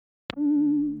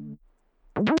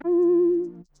Are you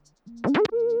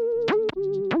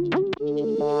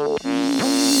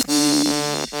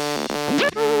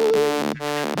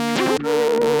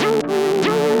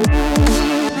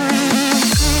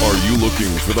looking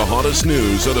for the hottest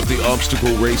news out of the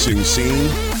obstacle racing scene?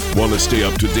 Want to stay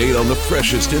up to date on the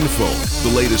freshest info,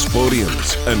 the latest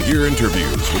podiums, and hear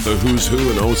interviews with the who's who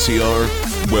in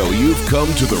OCR? Well, you've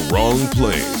come to the wrong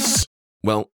place.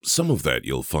 Well, some of that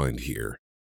you'll find here.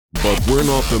 But we're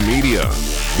not the media.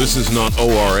 This is not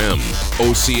ORM,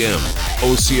 OCM,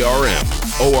 OCRM,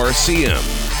 ORCM.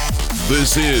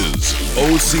 This is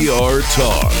OCR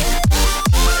Talk.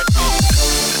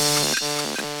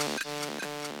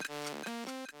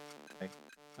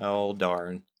 Oh,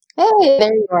 darn. Hey,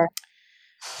 there you are.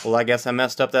 Well, I guess I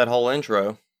messed up that whole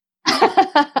intro.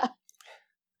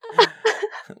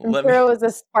 Intro was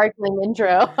a sparkling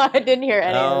intro. I didn't hear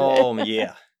any of it. Oh,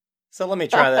 yeah. So let me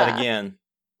try that again.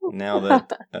 Now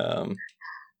that...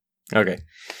 Okay.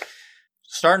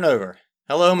 Starting over.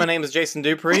 Hello, my name is Jason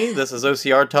Dupree. This is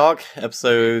OCR Talk,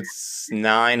 episode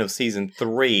 9 of season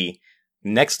 3.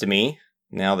 Next to me,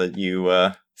 now that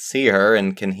you see her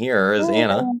and can hear her, is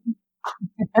Anna.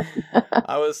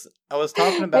 I was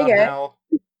talking about how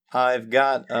I've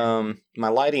got my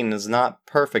lighting is not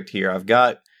perfect here. I've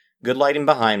got good lighting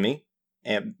behind me,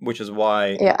 and which is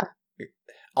why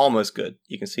almost good.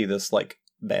 You can see this like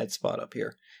bad spot up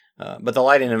here, but the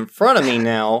lighting in front of me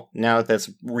now that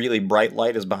this really bright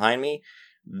light is behind me,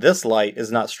 this light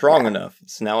is not strong enough.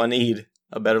 So now I need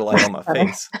a better light on my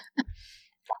face.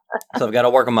 So I've got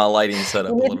to work on my lighting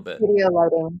setup a little bit. Studio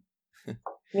lighting.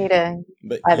 Need to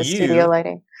buy the studio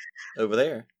lighting over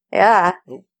there. Yeah.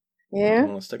 Oh, yeah. I'm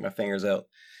gonna stick my fingers out.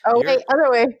 Oh wait,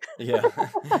 other way. Yeah.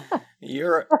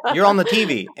 You're on the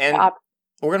TV, and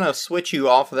we're gonna switch you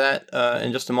off of that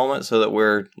in just a moment, so that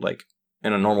we're like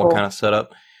in a normal kind of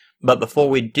setup. But before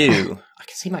we do, I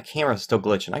can see my camera's still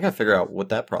glitching. I gotta figure out what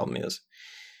that problem is.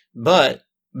 But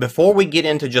before we get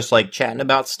into just like chatting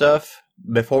about stuff,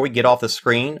 before we get off the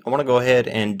screen, I want to go ahead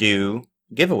and do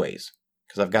giveaways.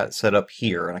 Because I've got it set up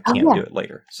here, and I can't do it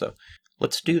later. So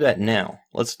let's do that now.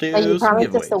 Let's do some giveaways. You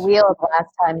promised us the wheel last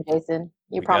time, Jason.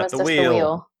 You promised us the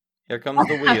wheel. Here comes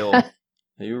the wheel. Are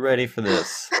you ready for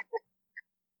this?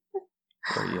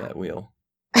 Where are you at, wheel?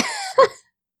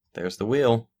 There's the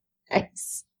wheel.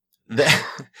 Nice.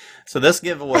 So this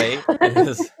giveaway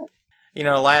is,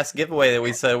 last giveaway that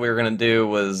we said we were going to do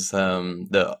was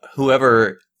the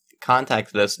whoever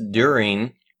contacted us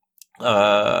during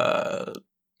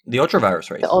the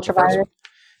ultravirus race. The ultravirus?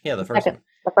 The first one.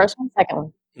 The first one? Second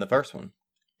one? The first one.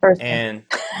 First one. And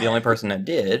the only person that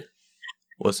did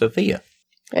was Sophia.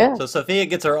 Yeah. So Sophia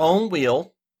gets her own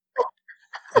wheel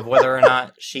of whether or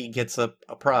not she gets a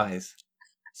prize.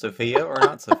 Sophia or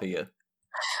not Sophia?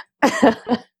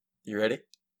 You ready?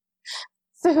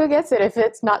 So who gets it if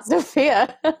it's not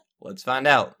Sophia? Let's find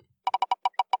out.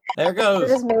 There it goes. She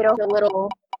just made a little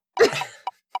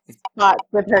spot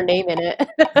with her name in it.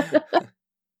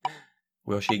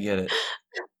 Will she get it?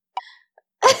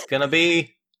 It's gonna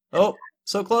be... Oh,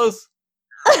 so close.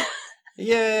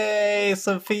 Yay!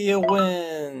 Sophia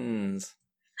wins.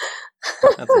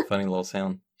 That's a funny little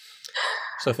sound.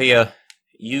 Sophia,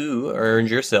 you earned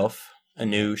yourself a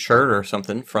new shirt or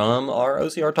something from our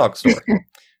OCR Talk store.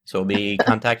 So we'll be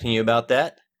contacting you about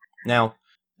that. Now,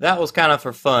 that was kind of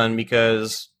for fun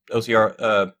because Sophia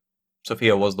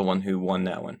was the one who won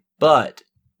that one. But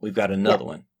we've got another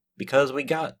one because we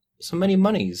got so many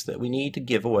monies that we need to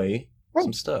give away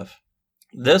some stuff.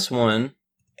 This one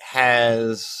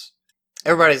has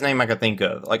everybody's name I could think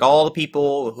of. Like all the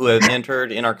people who have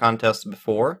entered in our contest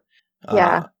before.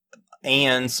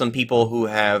 And some people who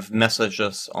have messaged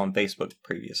us on Facebook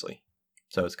previously.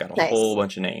 So it's got a whole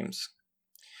bunch of names.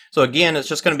 So again, it's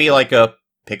just going to be like a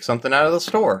pick something out of the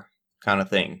store kind of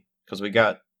thing. Because we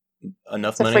got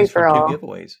enough money for 2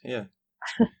 giveaways. Yeah.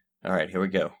 All right, here we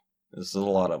go. This is a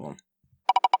lot of them.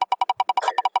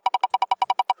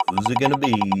 Who's it going to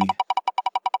be?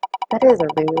 That is a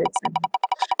weird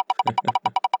sound.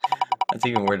 That's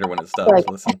even weirder when it stops.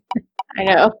 Listen. I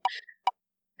know.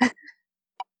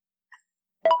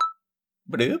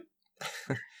 Badoop.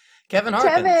 Kevin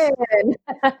Harkins.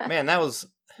 Man, that was...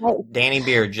 Danny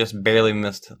Beard just barely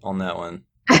missed on that one.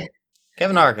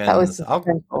 Kevin Harkins. That was I'll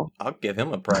give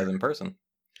him a prize in person.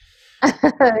 All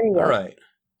right.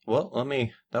 Well,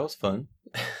 that was fun.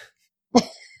 Let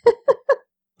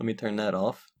me turn that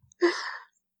off.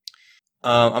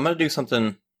 I'm going to do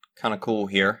something kind of cool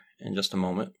here in just a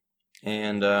moment.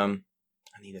 And I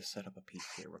need to set up a piece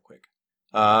here real quick.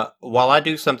 While I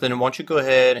do something, why don't you go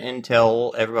ahead and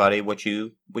tell everybody what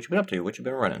you've been up to, what you've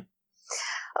been running.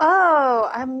 Oh,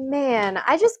 man.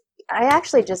 I just, I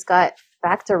actually just got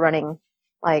back to running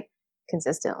like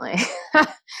consistently.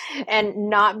 And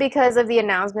not because of the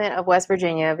announcement of West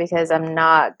Virginia, because I'm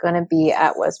not going to be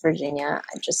at West Virginia.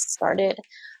 I just started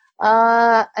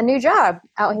a new job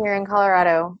out here in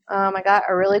Colorado. I got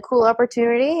a really cool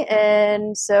opportunity,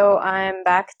 and so I'm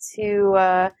back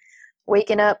to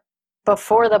waking up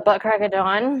before the butt crack of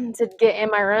dawn to get in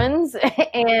my runs.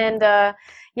 And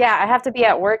yeah, I have to be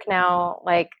at work now,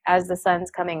 like as the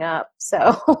sun's coming up.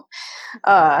 So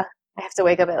I have to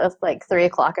wake up at like 3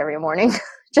 o'clock every morning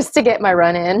just to get my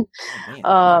run in.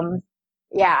 Oh, man.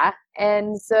 Yeah,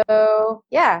 and so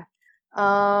yeah,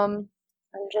 I'm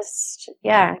just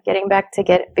getting back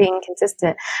to being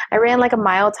consistent. I ran like a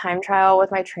mile time trial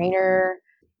with my trainer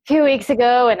a few weeks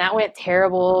ago, and that went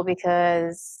terrible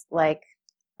because like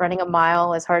running a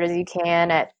mile as hard as you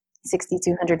can at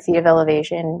 6,200 feet of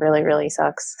elevation really, really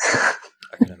sucks.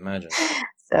 I can imagine.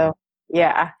 So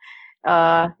yeah,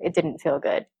 it didn't feel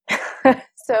good.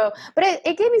 So, but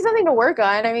it gave me something to work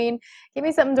on. I mean, gave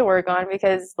me something to work on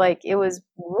because like it was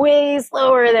way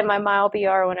slower than my mile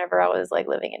PR whenever I was like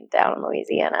living down in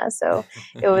Louisiana. So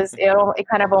it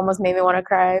kind of almost made me want to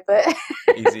cry, but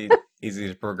easy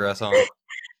to progress on.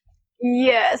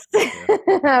 yes, Yeah.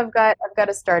 I've got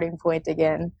a starting point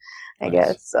again, I Nice.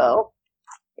 guess. So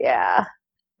yeah,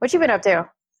 what you been up to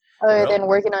other than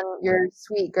working on your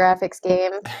sweet graphics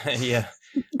game? Yeah.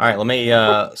 All right, let me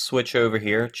switch over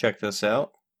here. Check this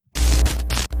out.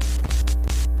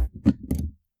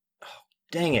 Oh,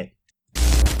 dang it.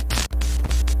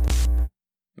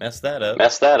 Messed that up.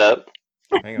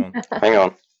 Hang on.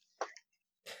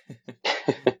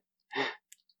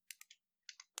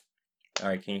 All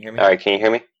right, can you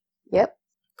hear me? Yep.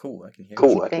 Cool, I can hear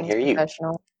Cool, you. I can hear you.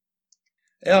 Professional.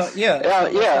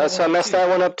 Yeah, So I messed that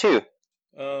one up too.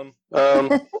 I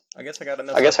guess I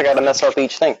gotta mess up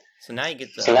each thing. So now you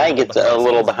get a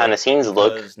little behind the scenes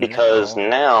look because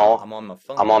now I'm on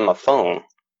my phone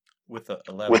with a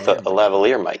with a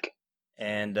lavalier mic.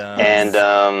 and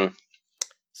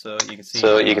so you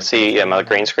can see my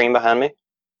green screen behind me.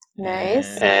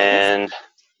 Nice. And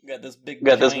got this big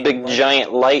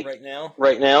giant light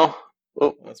right now.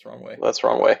 Oh, that's wrong way. that's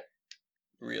wrong way.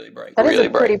 Really bright. That is really a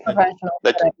pretty bright. professional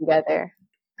setup you got there.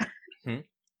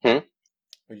 What'd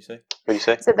you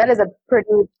say? So that is a pretty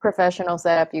professional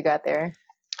setup you got there.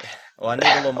 Well, I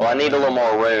need a little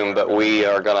more room, but we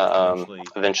are gonna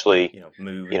eventually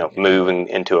move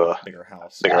into a bigger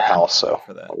house. So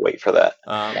for that. I'll wait for that.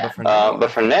 But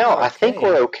for now, I think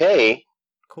we're okay.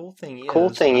 Cool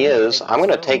thing is, I'm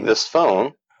gonna take this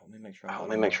phone. Let me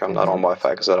make sure I'm not on Wi-Fi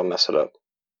because that'll mess it up.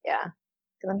 Yeah,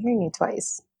 because I'm hearing you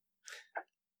twice.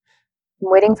 I'm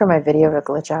waiting for my video to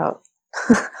glitch out.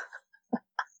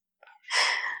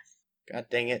 God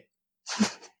dang it! Am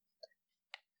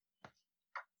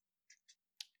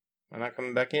I not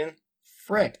coming back in?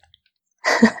 Frick!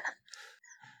 God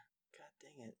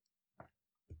dang it!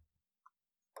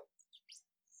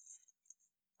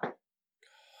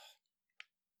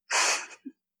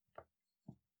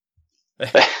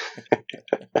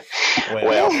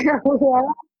 Well,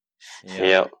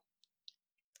 Yeah.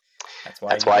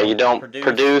 That's why you don't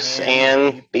produce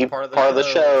and be part of the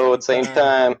show at the same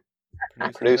time.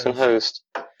 Produce and host.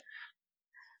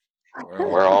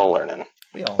 We're all learning.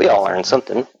 We all learn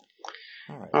something.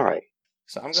 All right.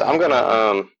 So I'm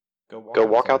gonna go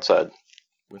walk outside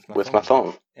with my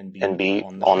phone and be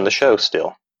on the show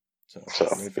still. So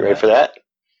you ready for that?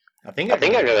 I think I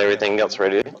got everything else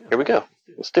ready. Here we go.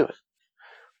 Let's do it.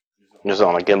 I'm just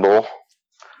on a gimbal,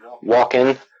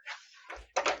 walking.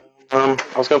 I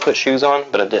was gonna put shoes on,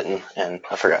 but I didn't, and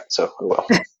I forgot. So I will.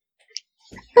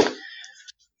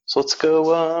 So let's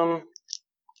go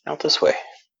out this way.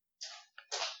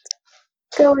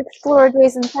 Go explore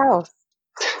Jason's house.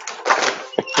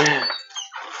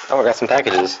 Oh, I got some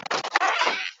packages.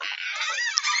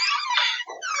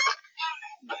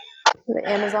 The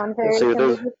Amazon fairy. See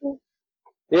those?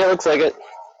 Yeah, looks like it.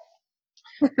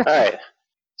 All right.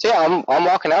 So yeah, I'm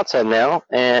walking outside now,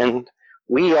 and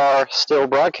we are still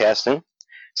broadcasting.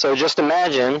 So just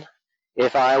imagine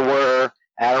if I were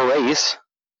at a race,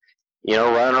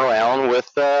 running around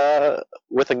with a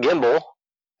gimbal,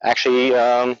 actually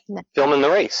filming the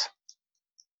race.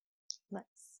 Nice.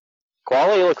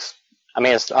 Quality looks. I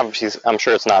mean, it's obviously. I'm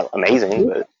sure it's not amazing,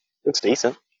 but it looks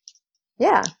decent.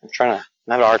 Yeah. I'm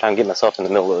having a hard time getting myself in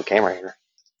the middle of the camera here.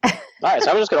 All right,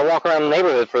 so I'm just going to walk around the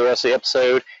neighborhood for the rest of the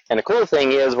episode. And the cool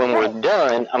thing is, when we're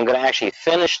done, I'm going to actually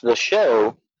finish the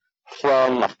show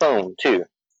from my phone, too.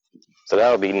 So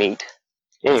that'll be neat.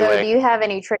 Anyway. So do you have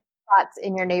any trick spots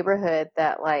in your neighborhood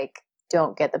that,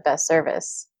 don't get the best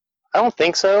service? I don't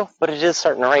think so, but it is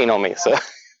starting to rain on me, so.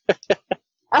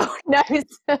 Oh, nice.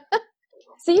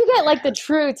 So you get like the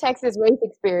true Texas race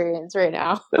experience right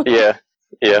now. Yeah,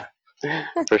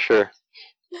 for sure.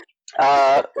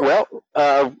 Well,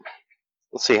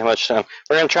 let's see how much time.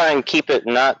 We're gonna try and keep it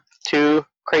not too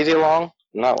crazy long.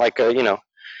 Not like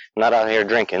not out here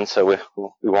drinking, so we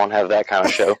won't have that kind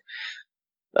of show.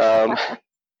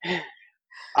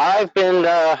 I've been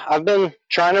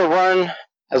trying to run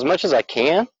as much as I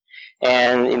can,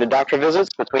 and doctor visits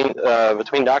between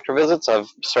doctor visits, I've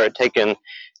started taking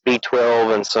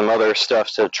B12 and some other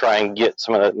stuff to try and get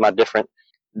some of my different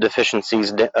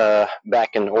deficiencies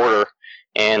back in order,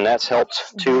 and that's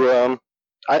helped to.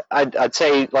 I'd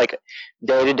say like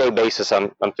day-to-day basis,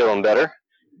 I'm feeling better,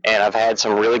 and I've had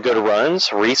some really good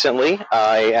runs recently.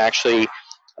 I actually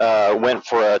went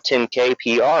for a 10K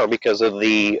PR because of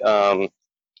the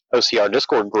OCR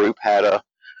Discord group had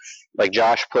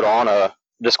Josh put on a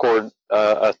Discord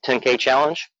a 10K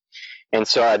challenge, and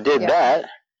so I did that,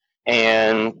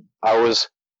 and my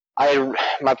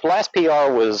last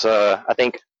PR was I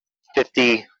think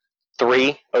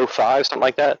 53:05, something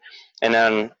like that. And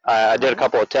then I did a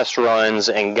couple of test runs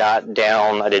and got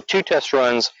down. I did 2 test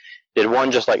runs, did one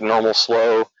just like normal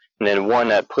slow, and then one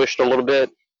that pushed a little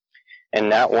bit.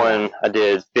 And that one I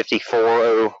did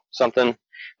 54:0 something. And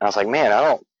I was like, man,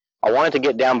 I wanted to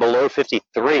get down below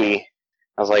 53. I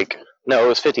was like, no, it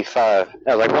was 55.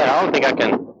 I was like, man, I don't think I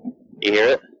can. You hear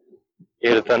it? You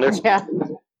hear the thunder? Yeah.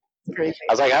 Crazy.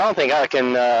 I was like, I don't think I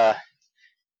can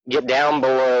get down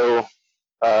below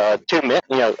 2 minutes.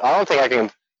 I don't think I can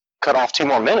cut off 2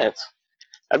 more minutes.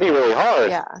 That'd be really hard.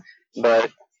 Yeah.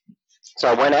 But so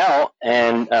I went out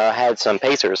and had some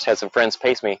friends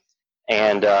pace me,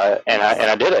 and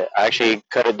I did it. I actually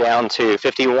cut it down to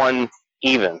 51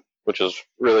 even, which was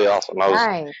really awesome. I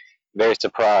was very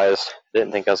surprised.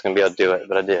 Didn't think I was going to be able to do it,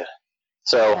 but I did.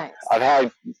 So I've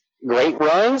had great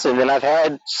runs, and then I've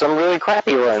had some really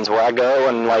crappy runs where I go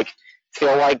and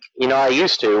feel like I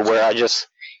used to, where I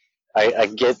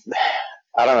get,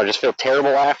 I don't know, just feel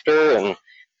terrible after, and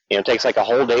it takes like a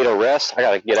whole day to rest. I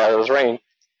got to get out of this rain.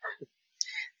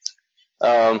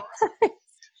 I'm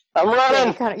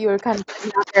running. You were kind of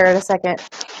out there in a second.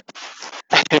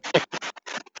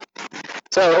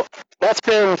 So it's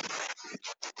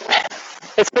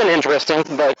been interesting,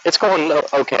 but it's going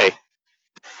okay.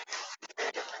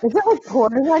 Is it like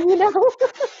pouring on you now?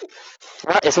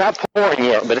 It's not pouring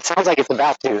yet, but it sounds like it's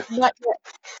about to. Not yet.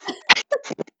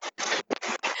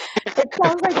 It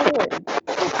sounds like it is.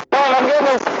 Oh my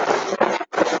goodness!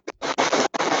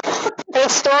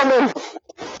 It's storming!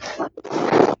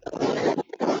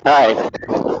 Alright.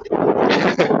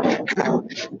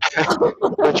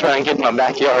 I'll try and get in my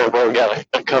backyard where we got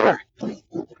a cover.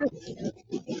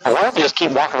 I wanted to just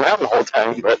keep walking around the whole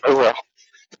time, but oh well.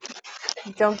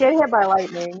 Don't get hit by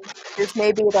lightning. This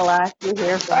may be the last you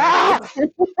hear from me.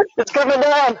 It's coming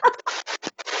down!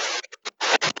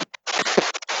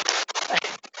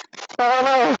 Oh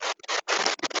no!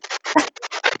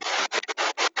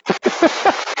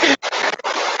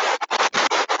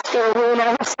 It's gonna ruin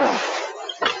all my stuff.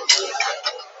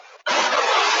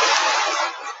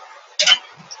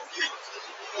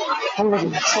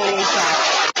 Holy crap.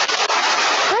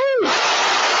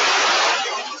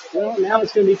 Well, now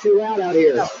it's going to be too loud out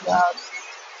here. That was loud.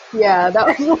 Yeah,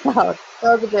 that was loud.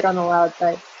 That was a bit on the loud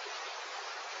side.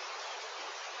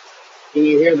 Can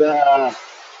you hear the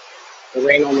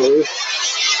rain on the roof?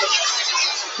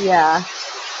 Yeah.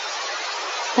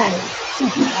 That is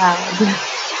super loud.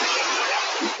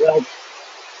 Well,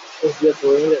 it's just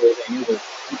ruined everything, isn't it?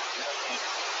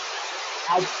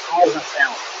 How does that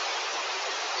sound?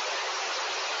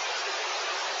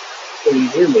 Can you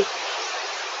hear me?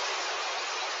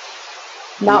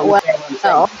 Not well.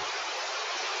 Oh.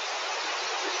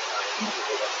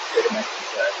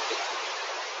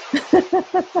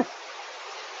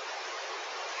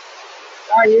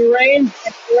 Are you rain?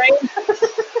 Rain?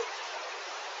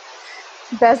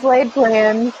 Best laid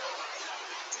plans.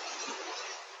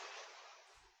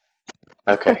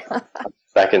 Okay.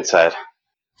 Back inside.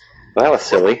 Well, that was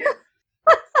silly.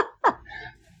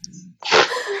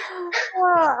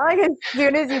 Like as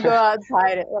soon as you go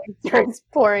outside, it starts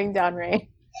pouring down rain.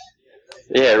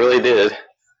 Yeah, it really did.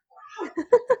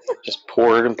 Just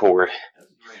poured and poured.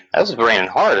 That was raining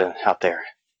hard out there.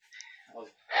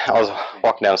 I was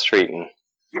walking down the street and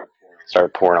it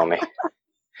started pouring on me.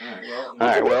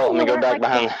 Alright, well, let me go back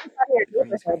behind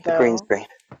the green screen.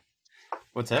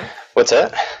 What's that? What's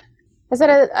that? I said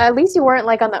at least you weren't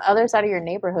on the other side of your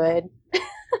neighborhood.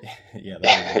 Yeah,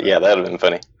 that would have been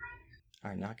funny.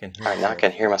 Alright, now I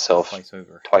can hear myself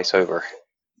twice over.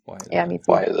 Why is Yeah, that? me too.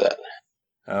 Why is that?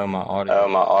 Oh, my audio. Oh,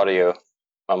 my audio.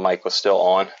 My mic was still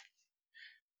on.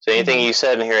 So anything you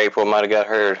said in here, April, might have got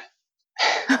heard.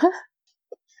 I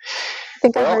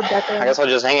think I Well, heard that. I guess I'll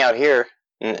just hang out here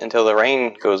until the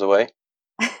rain goes away.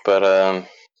 But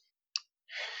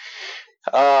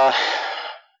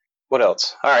what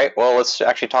else? All right. Well, let's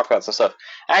actually talk about some stuff.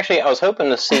 Actually, I was hoping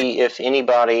to see if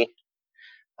anybody.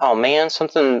 Oh man,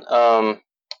 something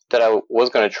that I was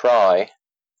going to try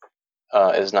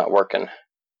is not working,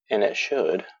 and it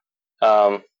should.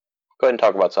 Go ahead and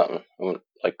talk about something.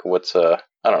 Like what's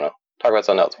I don't know. Talk about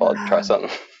something else while I try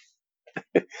something.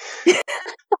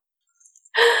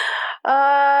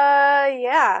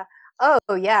 Yeah. Oh,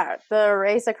 yeah. The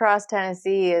race across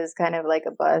Tennessee is kind of like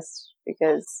a bust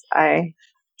because I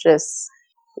just,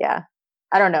 yeah.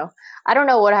 I don't know. I don't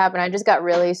know what happened. I just got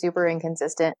really super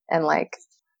inconsistent and like,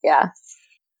 yeah.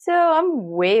 So I'm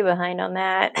way behind on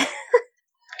that.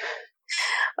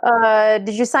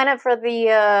 Did you sign up for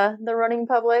the Running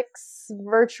Public's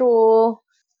virtual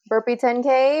burpee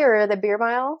 10K or the beer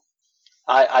mile?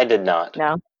 I did not.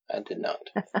 No. I did not.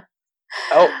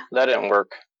 Oh, that didn't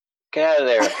work. Get out of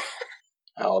there.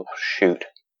 Oh, shoot.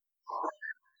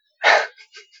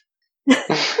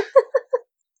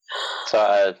 So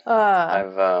I've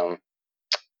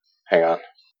hang on.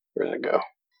 Where did it go? Not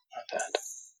that.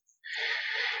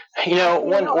 You know,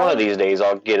 one of these days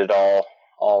I'll get it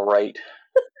all right.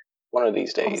 One of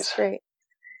these days. Straight.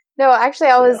 No, actually,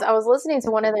 I was listening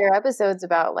to one of their episodes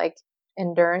about like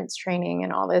endurance training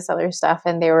and all this other stuff,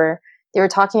 and they were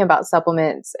talking about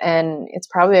supplements, and it's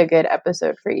probably a good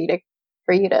episode for you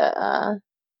to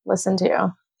listen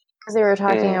to because they were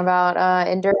talking about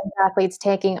endurance athletes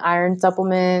taking iron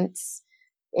supplements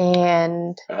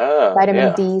and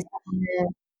vitamin D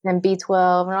supplements and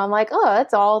B12, and I'm like, oh,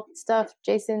 that's all stuff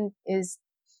Jason is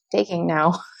taking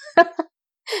now.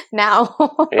 Now.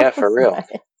 Yeah, for real.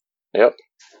 Yep.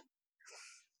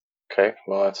 Okay,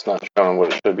 well, that's not showing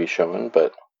what it should be showing,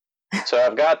 but so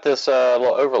I've got this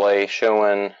little overlay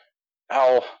showing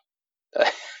how.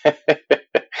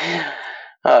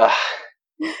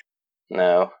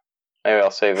 No, maybe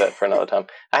I'll save that for another time.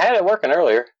 I had it working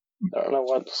earlier. I don't know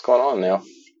what's going on now.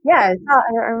 Yeah,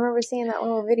 I remember seeing that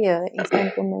little video that you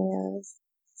sent in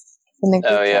the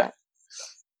group chat.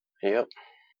 Yep.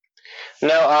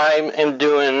 No, I am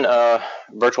doing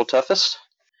Virtual Toughest.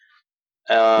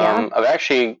 I've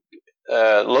actually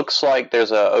looks like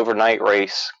there's a overnight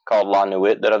race called La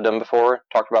Nuit that I've done before,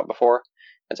 talked about before.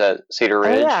 It's at Cedar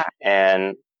Ridge,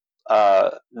 and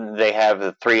they have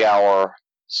the 3 hour,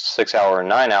 6 hour, and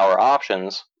 9 hour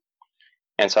options.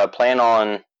 And so I plan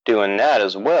on doing that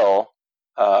as well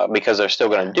because they're still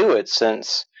going to do it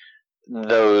since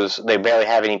they barely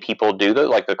have any people do that.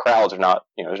 Like the crowds are not,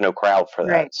 there's no crowd for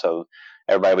that. Right. So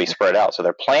everybody will be spread out. So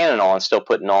they're planning on still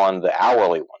putting on the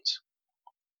hourly ones.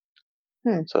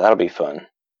 So that'll be fun.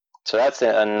 So that's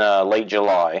in late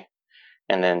July.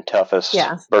 And then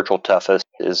Virtual Toughest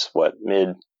is what,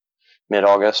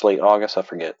 mid-August, late August? I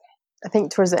forget. I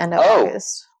think towards the end of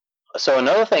August. So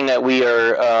another thing that we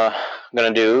are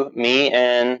going to do, me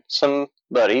and some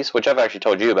buddies, which I've actually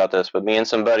told you about this, but me and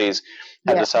some buddies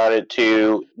have decided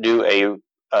to do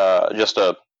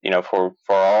for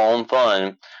our own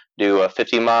fun, do a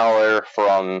 50-miler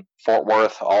from Fort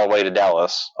Worth all the way to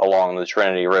Dallas along the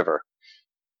Trinity River.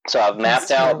 So I've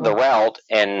mapped out the route,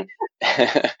 and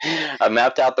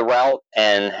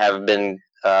have been.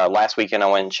 Last weekend,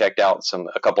 I went and checked out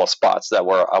a couple of spots that I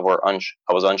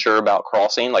was unsure about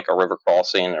crossing, like a river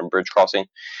crossing and a bridge crossing.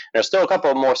 There's still a couple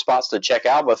of more spots to check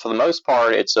out, but for the most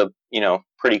part, it's a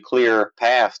pretty clear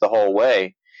path the whole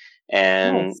way.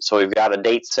 And so we've got a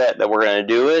date set that we're going to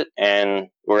do it, and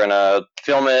we're going to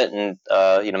film it and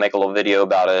make a little video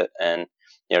about it, and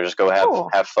just go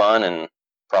have fun and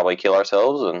probably kill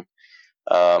ourselves. And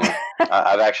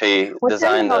I've actually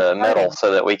designed the medal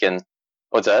so that we can.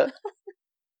 What's that?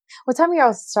 What time are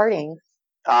y'all starting?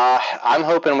 I'm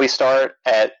hoping we start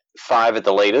at 5 at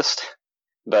the latest.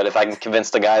 But if I can convince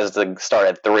the guys to start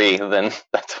at 3, then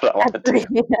that's what I want to do.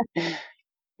 I'm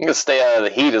going to stay out of the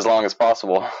heat as long as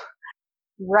possible.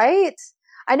 Right?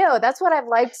 I know. That's what I've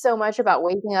liked so much about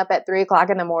waking up at 3 o'clock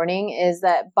in the morning is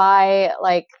that by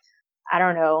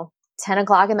 10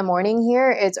 o'clock in the morning here,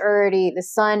 it's already, the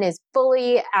sun is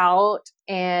fully out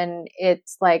and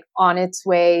it's like on its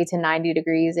way to 90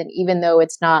 degrees. And even though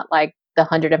it's not like the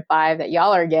 105 that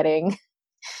y'all are getting,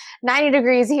 90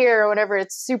 degrees here whenever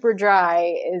it's super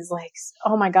dry is like,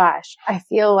 oh my gosh, I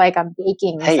feel like I'm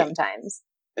baking sometimes.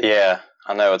 Yeah,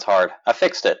 I know it's hard. I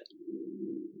fixed it.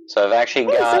 So I've actually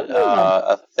got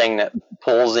a thing that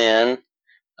pulls in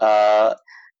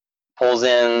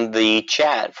the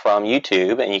chat from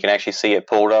YouTube, and you can actually see it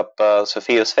pulled up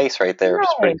Sophia's face right there, which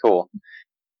is pretty cool.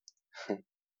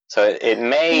 So it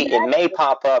may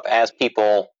pop up as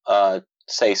people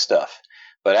say stuff.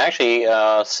 But actually,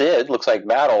 Sid looks like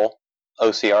Battle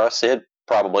OCR. Sid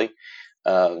probably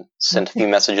sent a few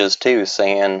messages too,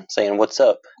 saying what's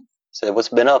up. Said, what's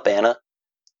been up, Anna?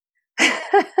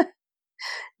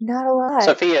 Not a lot.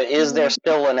 Sophia, is there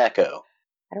still an echo?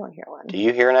 I don't hear one. Do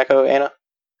you hear an echo, Anna?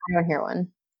 I don't hear one.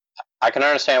 I can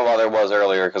understand why there was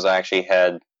earlier because I actually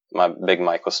had my big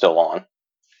mic was still on,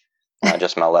 not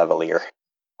just my lavalier.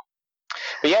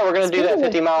 But yeah, we're going to do that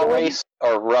 50-mile race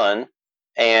or run,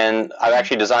 and I've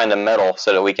actually designed a medal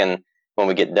so that we can, when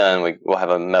we get done, we'll have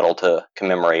a medal to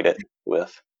commemorate it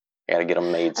with. I got to get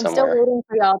them made somewhere. I'm still waiting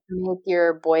for y'all to make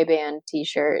your boy band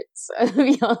T-shirts of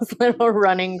y'all's little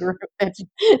running group.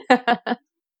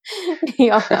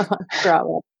 Y'all have a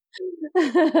problem.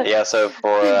 Yeah, so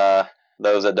for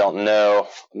those that don't know,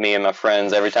 me and my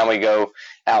friends, every time we go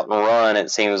out and run,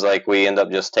 it seems like we end up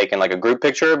just taking like a group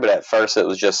picture, but at first it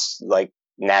was just like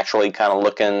naturally kind of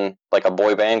looking like a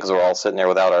boy band because we're all sitting there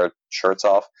without our shirts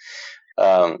off.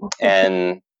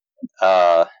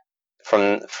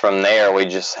 From there, we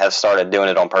just have started doing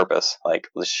it on purpose. Like,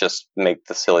 let's just make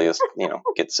the silliest,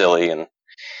 get silly and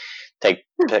take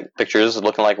pictures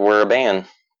looking like we're a band.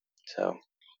 So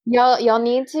y'all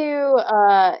need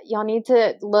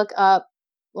to look up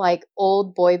like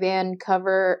old boy band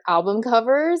album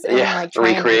covers and like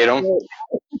try recreate them.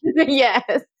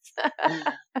 Yes,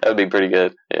 that would be pretty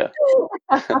good. Yeah.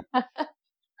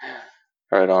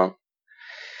 Right on.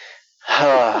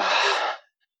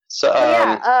 So,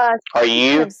 are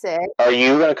you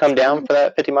going to come down for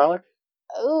that 50-miler?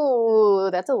 Oh,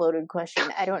 that's a loaded question.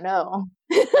 I don't know.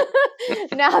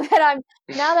 now that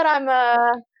I'm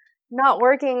not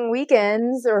working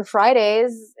weekends or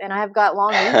Fridays, and I've got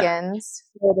long weekends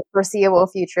for the foreseeable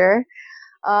future.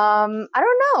 I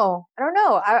don't know.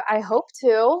 I hope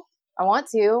to. I want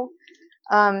to.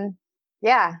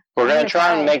 Yeah. We're going to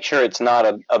try and make sure it's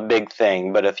not a big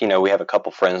thing, but if, we have a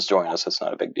couple friends join us, it's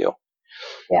not a big deal.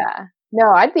 Yeah.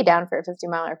 No, I'd be down for a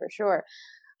 50-miler for sure.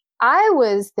 I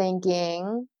was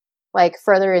thinking, like,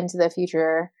 further into the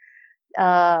future,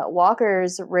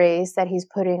 Walker's race that he's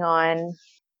putting on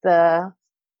the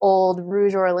old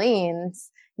Rouge Orleans,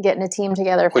 getting a team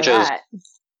together for that.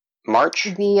 Is March?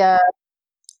 I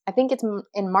think it's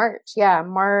in March. Yeah,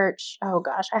 March. Oh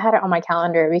gosh, I had it on my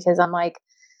calendar because I'm like,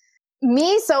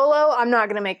 me solo, I'm not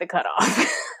gonna make the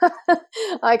cutoff.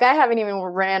 Like, I haven't even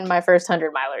ran my first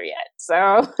 100-miler yet,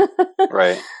 so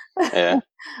right. Yeah,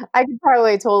 I could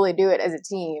probably totally do it as a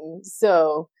team.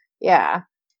 So yeah,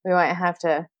 we might have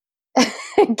to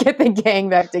get the gang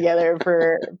back together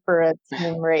for a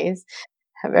team race.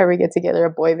 Have ever get together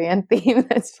a boy band theme?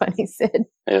 That's funny, Sid.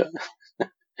 Yeah.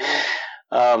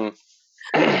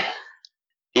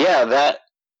 Yeah,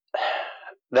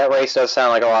 that race does sound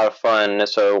like a lot of fun.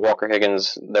 So Walker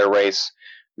Higgins, their race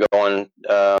going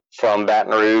from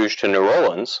Baton Rouge to New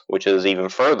Orleans, which is even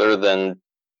further than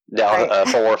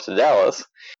Fort Worth to Dallas,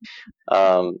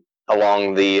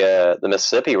 along the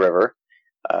Mississippi River.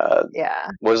 Yeah.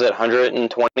 Was it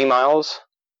 120 miles?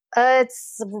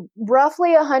 It's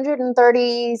roughly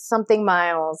 130 something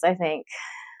miles, I think.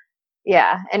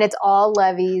 Yeah, and it's all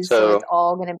levees, so it's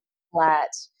all going to be flat,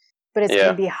 but it's going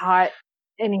to be hot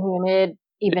and humid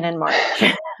even in March.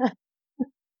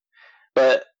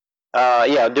 But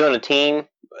doing a team,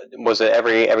 was it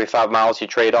every 5 miles you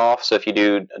trade off? So if you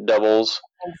do doubles,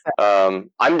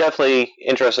 I'm definitely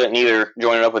interested in either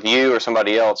joining up with you or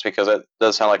somebody else because it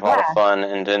does sound like a lot of fun,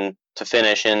 and then to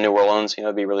finish in New Orleans,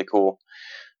 it'd be really cool.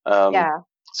 So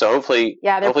hopefully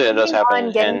that does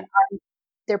happen.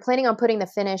 They're planning on putting the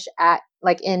finish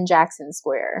in Jackson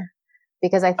Square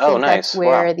because I think that's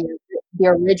where the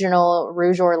original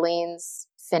Rouge Orleans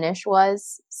finish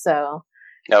was. So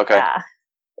okay,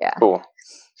 yeah, cool.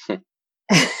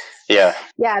 Yeah.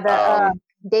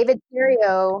 David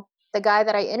Terrio, the guy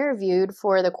that I interviewed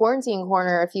for the Quarantine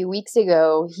Corner a few weeks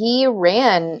ago, he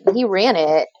ran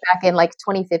it back in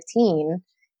 2015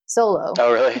 solo.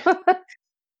 Oh, really?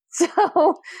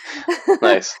 So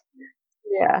nice.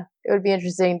 Yeah, it would be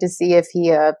interesting to see if he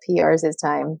PRs his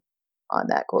time on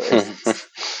that course.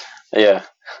 Yeah.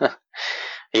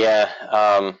 Yeah.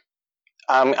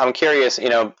 I'm curious.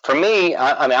 For me,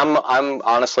 I'm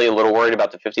honestly a little worried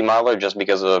about the 50-miler just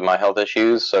because of my health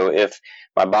issues. So if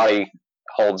my body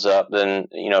holds up, then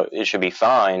it should be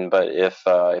fine. But if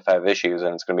I have issues,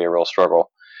 then it's going to be a real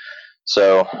struggle.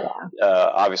 So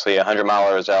obviously,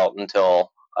 100-miler is out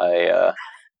until I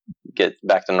get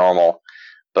back to normal.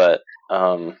 But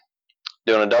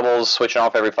doing a doubles, switching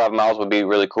off every 5 miles would be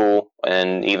really cool,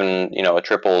 and even a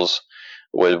triples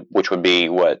which would be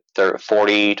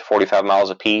 40 to 45 miles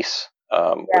a piece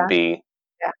would be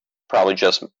probably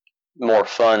just more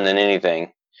fun than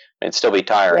anything. It'd still be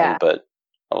tiring, but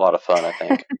a lot of fun, I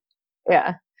think.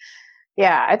 Yeah.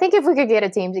 I think if we could get a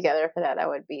team together for that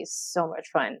would be so much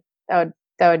fun. That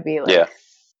would be like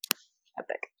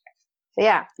epic. But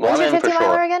yeah. Well, when's your 50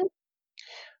 miler again?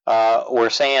 We're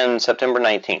saying September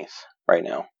 19th right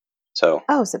now. So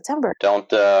September.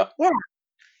 Don't I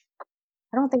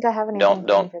don't think I have any. Don't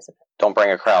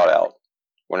bring a crowd out.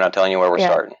 We're not telling you where we're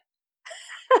starting.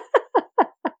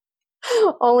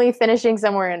 Only finishing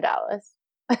somewhere in Dallas.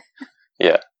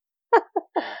 Yeah.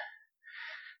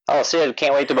 Oh, Sid,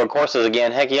 can't wait to book courses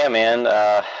again. Heck yeah, man.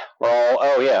 That's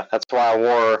why I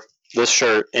wore this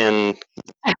shirt in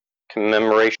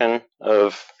commemoration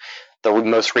of the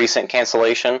most recent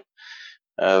cancellation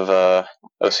of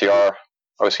OCR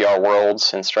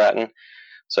Worlds in Stratton.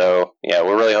 So, yeah,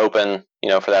 we're really hoping,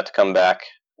 for that to come back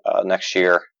next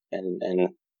year and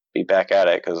be back at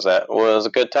it, because that was a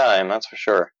good time, that's for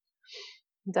sure.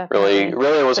 Definitely.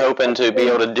 Really was hoping to be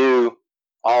able to do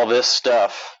all this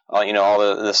stuff,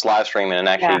 this live streaming and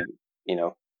actually,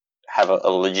 have a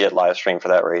legit live stream for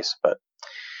that race. But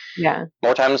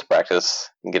more time to practice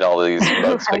and get all these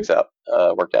bugs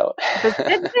worked out. It's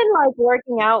been like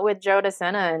working out with Joe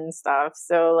DeSena and stuff.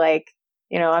 So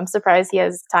I'm surprised he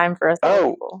has time for us.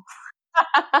 People.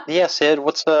 Yeah, Sid,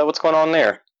 what's going on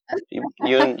there?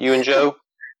 You and Joe,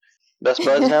 best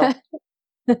buds now?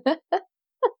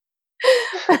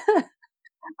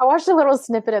 I watched a little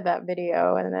snippet of that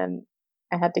video and then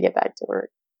I had to get back to work.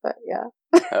 But yeah.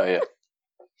 Oh yeah.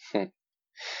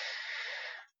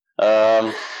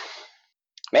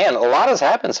 Man, a lot has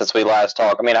happened since we last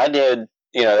talked. I mean, I did,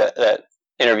 that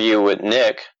interview with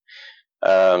Nick,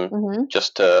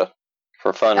 just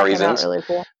for fun reasons. Really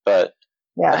cool. But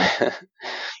yeah.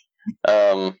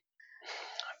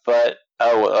 But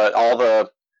all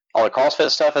the CrossFit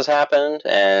stuff has happened,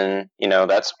 and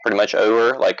that's pretty much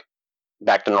over. Like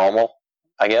back to normal,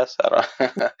 I guess. I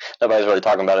don't. Nobody's really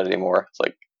talking about it anymore. It's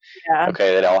like,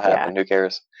 okay, that all happened. Who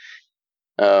cares?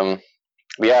 I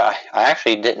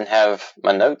actually didn't have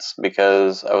my notes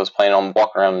because I was planning on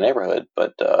walking around the neighborhood,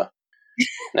 but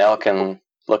now I can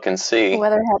look and see. The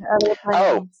weather had other plans.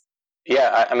 Oh,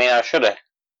 yeah.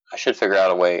 I should figure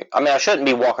out a way. I mean, I shouldn't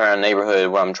be walking around the neighborhood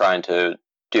when I'm trying to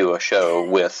do a show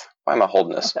with. Why am I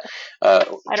holding this?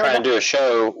 Trying to do a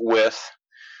show with,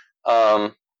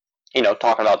 talking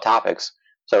about topics.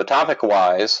 So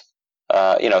topic-wise,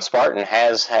 Spartan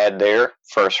has had their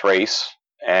first race,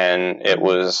 and it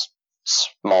was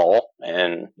small.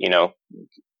 And,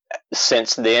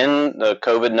 since then, the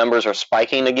COVID numbers are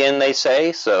spiking again, they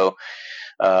say. So,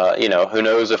 who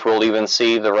knows if we'll even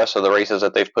see the rest of the races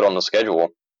that they've put on the schedule.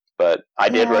 But I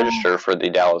did register for the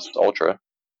Dallas Ultra.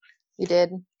 You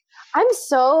did? I'm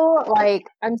so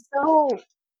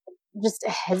just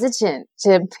hesitant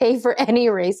to pay for any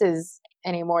races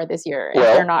anymore this year if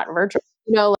they're not virtual.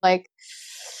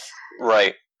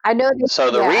 Right. I know.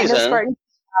 So the reason,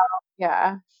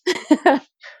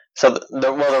 So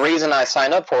the reason I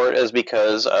signed up for it is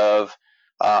because of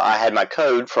I had my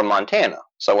code from Montana,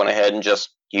 so I went ahead and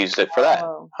just used it for that.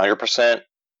 100%,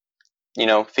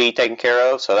 fee taken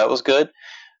care of, so that was good.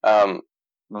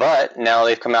 But now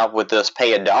they've come out with this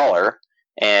pay $1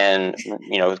 and,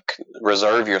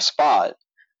 reserve your spot.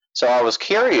 So I was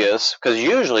curious because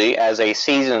usually as a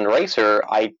seasoned racer,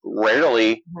 I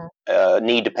rarely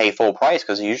need to pay full price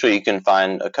because usually you can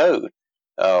find a code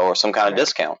or some kind of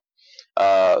discount.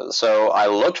 So I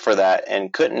looked for that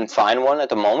and couldn't find one at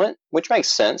the moment, which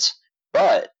makes sense.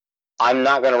 But I'm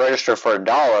not going to register for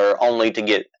 $1 only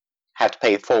to have to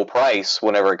pay full price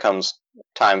whenever it comes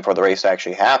time for the race to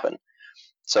actually happen.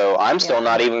 So I'm still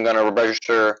not even going to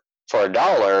register for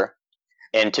 $1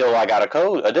 until I got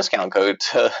a discount code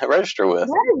to register with.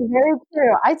 That is very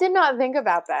true. I did not think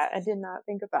about that.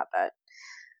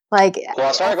 Well,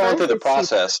 I started going through the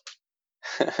process.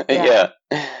 Yeah.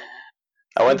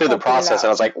 I went through the process and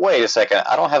I was like, wait a second,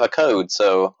 I don't have a code,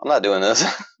 so I'm not doing this.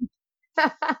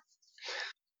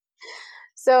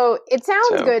 So it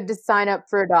sounds good to sign up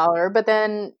for $1, but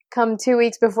then come 2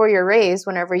 weeks before your race,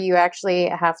 whenever you actually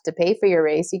have to pay for your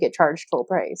race, you get charged full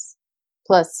price,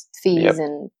 plus fees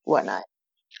and whatnot.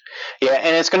 Yeah,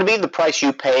 and it's going to be the price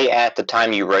you pay at the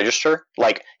time you register,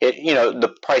 like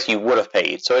the price you would have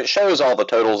paid. So it shows all the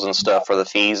totals and stuff for the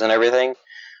fees and everything.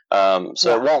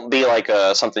 So it won't be like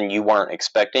something you weren't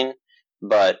expecting,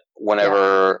 but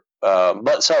whenever.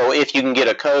 But so if you can get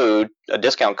a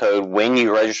discount code when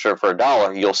you register for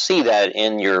 $1, you'll see that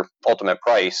in your ultimate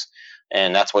price,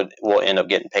 and that's what will end up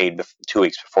getting paid 2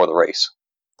 weeks before the race.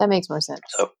 That makes more sense.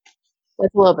 So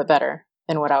that's a little bit better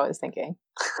than what I was thinking.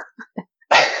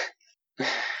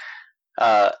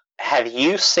 have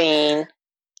you seen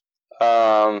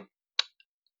somebody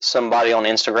on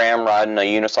Instagram riding a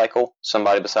unicycle?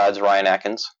 Somebody besides Ryan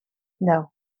Atkins?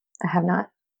 No, I have not.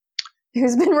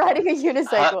 Who's been riding a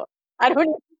unicycle? I don't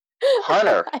even.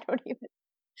 Hunter. I don't even.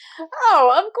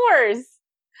 Oh, of course.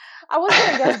 I was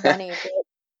going to guess Bunny, but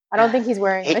I don't think he's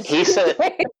wearing it. He said,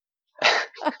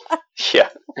 yeah.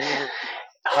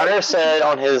 Hunter said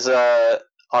on his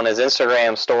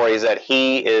Instagram stories that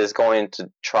he is going to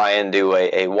try and do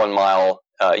a 1 mile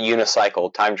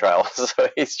unicycle time trial. So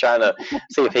he's trying to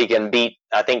see if he can beat,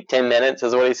 I think 10 minutes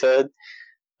is what he said.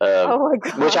 Oh my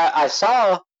God. Which I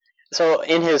saw. So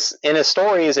in his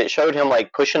stories, it showed him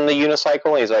like pushing the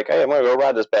unicycle. And he's like, "Hey, I'm gonna go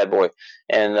ride this bad boy,"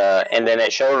 and then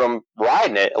it showed him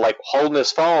riding it, like holding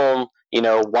his phone,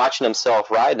 watching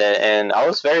himself riding it. And I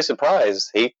was very surprised.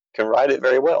 He can ride it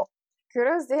very well.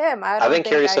 Kudos to him. I've been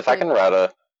curious if I can ride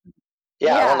a.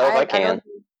 Yeah, I don't know if I can.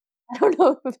 I don't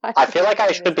know if I feel like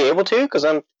I should be able to because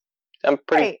I'm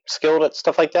pretty skilled at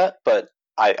stuff like that, but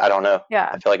I don't know.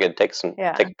 Yeah. I feel like it'd take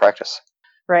practice.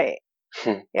 Right.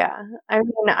 Yeah. I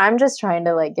mean, I'm just trying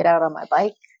to like get out on my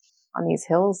bike on these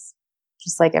hills,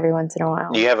 just like every once in a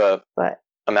while. Do you have a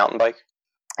mountain bike?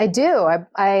 I do.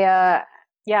 Yeah,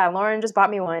 Lauren just bought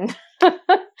me one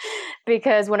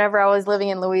because whenever I was living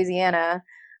in Louisiana,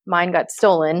 mine got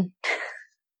stolen.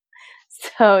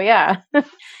 So yeah,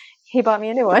 he bought me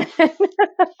a new one.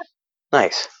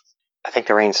 Nice. I think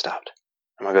the rain stopped.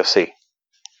 I'm gonna go see.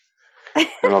 I'm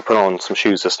gonna put on some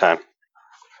shoes this time.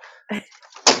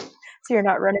 So you're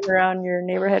not running around your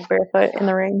neighborhood barefoot in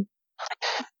the rain.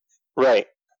 Right.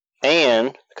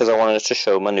 And because I wanted to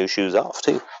show my new shoes off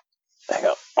too. Hang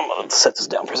on. I'm going to set this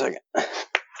down for a second. Those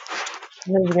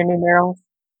are your new Merrells?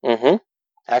 Mm-hmm.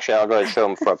 Actually, I'll go ahead and show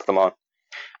them before I put them on.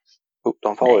 Oop,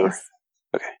 don't fall over.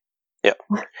 Okay. Yep.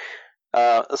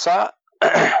 So,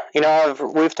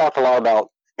 we've talked a lot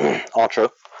about Ultra.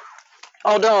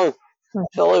 Oh, no.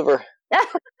 Fell over.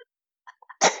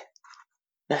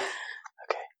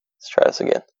 Let's try this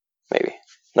again. Maybe.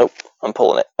 Nope. I'm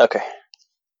pulling it. Okay.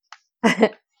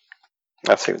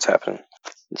 Let's see what's happening.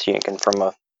 It's yanking from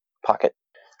a pocket.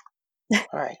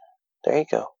 Alright. There you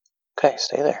go. Okay,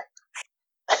 stay there.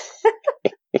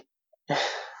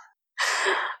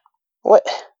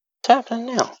 What's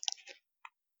happening now?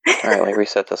 Alright, let me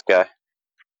reset this guy.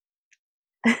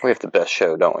 We have the best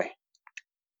show, don't we?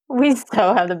 We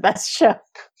still have the best show.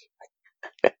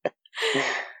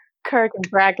 Kirk and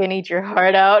Bracken eat your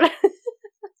heart out.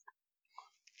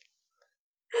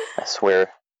 I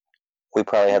swear, we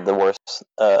probably have the worst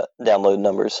download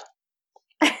numbers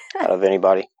out of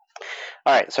anybody.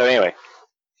 All right, so anyway,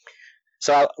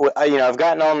 I've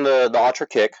gotten on the Ultra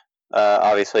Kick,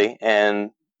 obviously,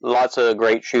 and lots of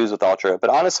great shoes with Ultra. But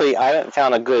honestly, I haven't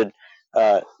found a good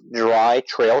dry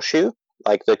trail shoe.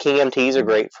 Like the King MTs are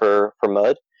great for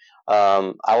mud.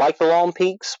 I like the Long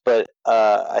Peaks, but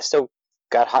I still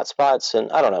got hot spots,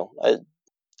 and I don't know.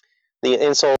 The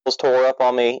insoles tore up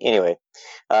on me. Anyway,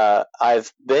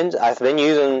 I've been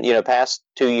using past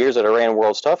 2 years that I ran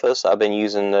World's Toughest. I've been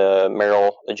using the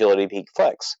Merrell Agility Peak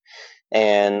Flex,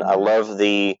 and I love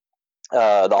the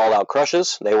All Out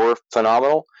Crushes. They were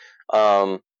phenomenal.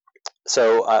 So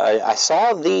I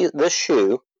saw this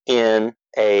shoe in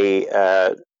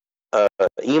a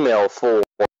email for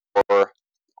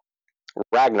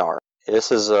Ragnar.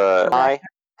 This is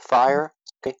Fire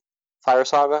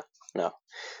Saga. No.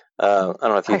 I don't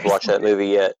know if you've watched that movie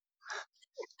yet.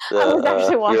 The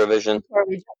Eurovision.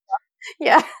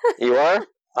 Yeah. You are?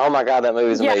 Oh my god, that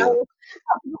movie's amazing. I was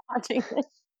watching it.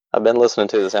 I've been listening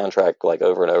to the soundtrack like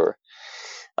over and over.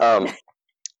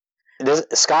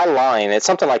 Skyline, it's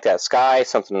something like that. Sky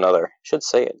something another. Should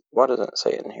say it. Why doesn't it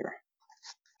say it in here?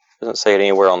 It doesn't say it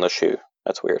anywhere on the shoe.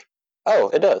 That's weird. Oh,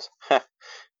 it does.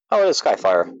 Oh, it is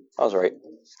Skyfire. I was right.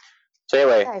 So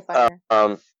anyway,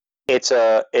 I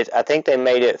think they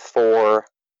made it for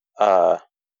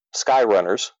Sky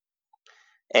Runners,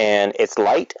 and it's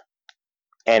light,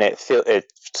 and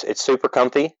it's super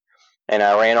comfy, and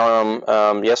I ran on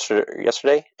them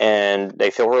yesterday, and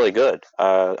they feel really good.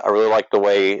 I really like the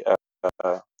way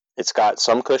it's got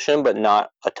some cushion, but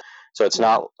not so it's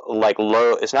not like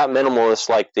low. It's not minimalist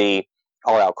like the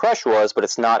All Out Crush was, but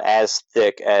it's not as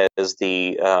thick as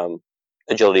the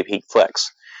Agility Peak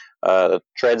Flex. The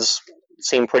treads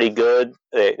seem pretty good.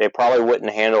 They probably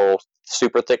wouldn't handle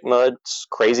super thick mud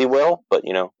crazy well, but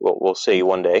we'll see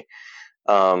one day.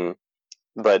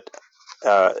 But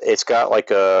it's got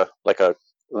like a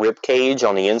rib cage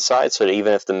on the inside, so that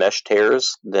even if the mesh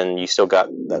tears, then you still got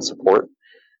that support,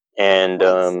 and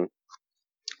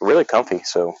really comfy.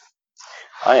 So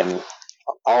I am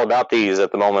all about these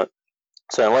at the moment.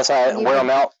 So unless I Have you wear been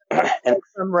them out, and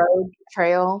from road to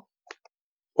trail?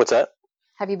 what's that?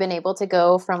 Have you been able to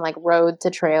go from like road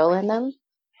to trail in them?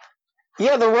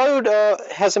 Yeah, the road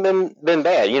hasn't been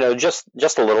bad.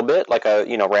 Just a little bit. Like I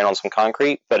ran on some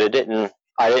concrete, but it didn't.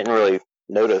 I didn't really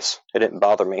notice. It didn't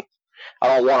bother me. I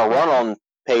don't want to run on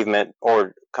pavement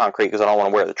or concrete because I don't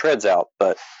want to wear the treads out.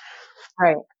 But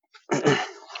Right.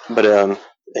 but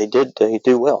they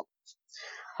do well.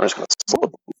 I'm just gonna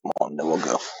slip them on, then we'll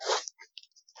go.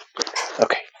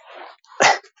 Okay.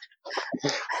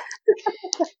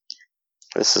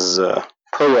 This is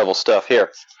pro level stuff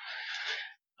here.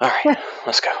 All right,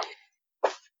 let's go.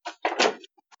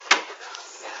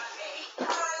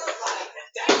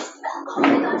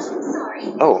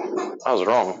 Oh, I was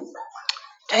wrong.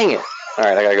 Dang it. All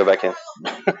right, I gotta go back in.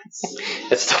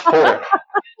 It's still pouring.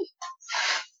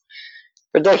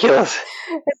 Ridiculous.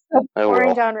 It's so pouring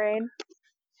well. down rain.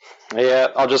 Yeah,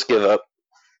 I'll just give up.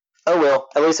 Oh well,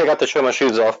 at least I got to show my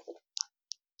shoes off.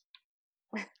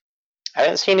 I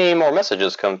didn't see any more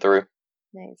messages come through.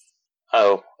 Nice.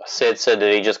 Oh, Sid said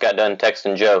that he just got done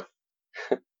texting Joe.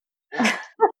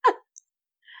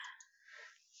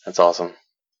 That's awesome.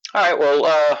 All right,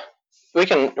 well, we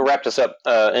can wrap this up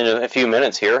in a few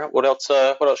minutes here. What else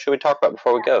should we talk about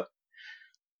before we go?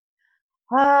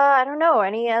 I don't know.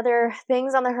 Any other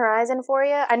things on the horizon for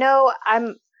you? I know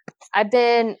I'm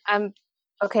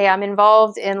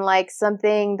involved in like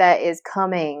something that is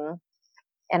coming,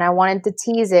 and I wanted to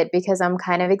tease it because I'm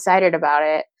kind of excited about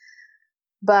it.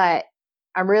 But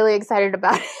I'm really excited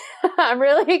about it. I'm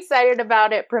really excited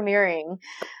about it premiering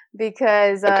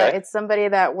because it's somebody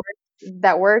that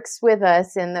works with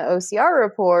us in the OCR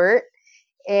report,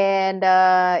 and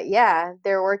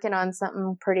they're working on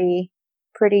something pretty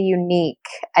unique,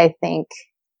 I think.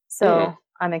 So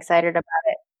I'm excited about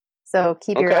it. So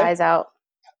keep your eyes out.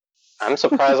 I'm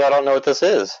surprised I don't know what this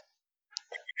is.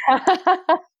 Oh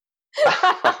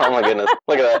my goodness!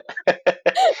 Look at that.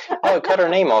 Oh, it cut her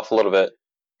name off a little bit.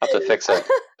 I have to fix it.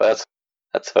 But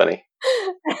that's funny.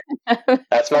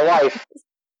 That's my wife.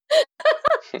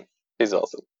 She's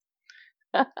awesome.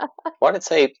 Why did it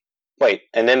say? Wait,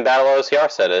 and then Battle OCR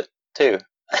said it too.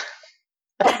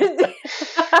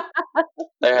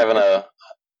 They're having a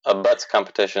butts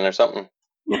competition or something.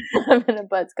 Having a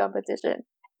butts competition.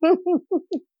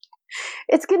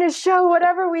 It's gonna show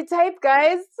whatever we type,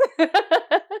 guys.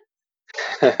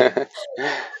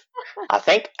 I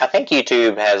think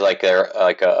YouTube has like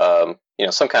a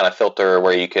some kind of filter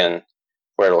where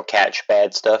it'll catch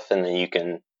bad stuff and then you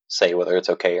can say whether it's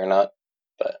okay or not.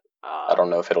 But I don't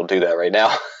know if it'll do that right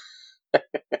now.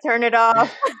 Turn it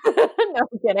off. No, I'm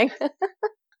kidding.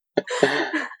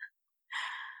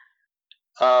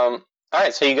 All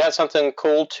right, so you got something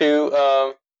cool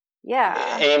to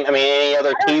yeah. Any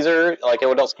other teaser? Like,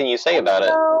 what else can you say about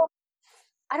it?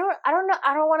 I don't know.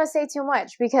 I don't want to say too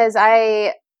much because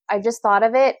I just thought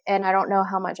of it and I don't know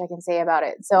how much I can say about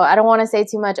it. So I don't want to say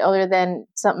too much other than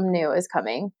something new is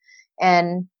coming.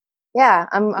 And yeah,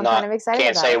 I'm kind of excited.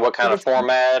 Can't say what kind of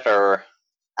format or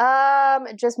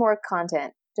just more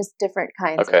content, just different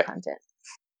kinds of content.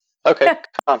 Okay,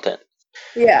 content.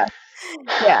 Yeah.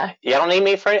 Yeah. You don't need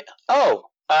me for any... Oh,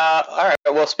 all right.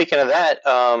 Well, speaking of that,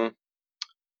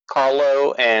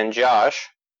 Carlo and Josh,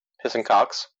 Piss and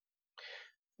Cox,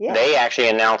 they actually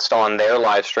announced on their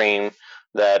live stream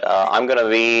that I'm going to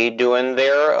be doing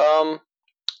their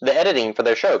the editing for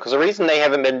their show. Because the reason they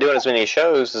haven't been doing as many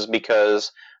shows is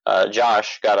because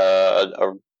Josh got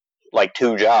a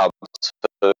 2 jobs.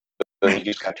 So he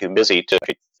just got too busy to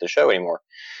do the show anymore.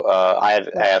 I had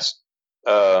asked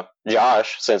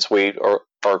Josh, since Carlo,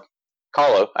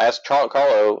 I asked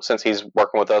Carlo, since he's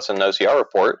working with us in the OCR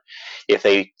report, if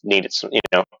they needed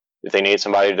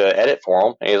somebody to edit for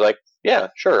them, and he's like, "Yeah,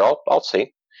 sure, I'll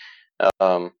see."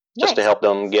 Just to help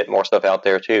them get more stuff out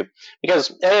there too,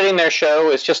 because editing their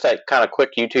show is just that kind of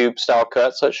quick YouTube style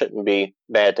cut, so it shouldn't be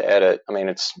bad to edit. I mean,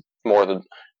 it's more than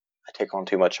I take on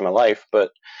too much in my life,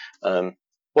 but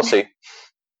we'll see.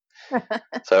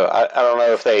 So I don't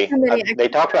know if they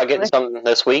talked about getting something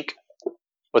this week.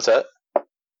 What's that?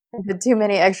 Too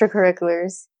many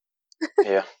extracurriculars.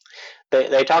 Yeah,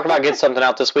 they talked about getting something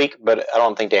out this week, but I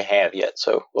don't think they have yet.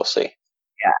 So we'll see.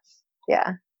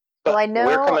 Yeah. But well, I know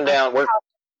we're coming down. We're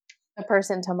a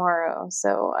person tomorrow,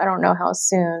 so I don't know how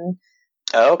soon.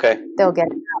 Oh, okay. They'll get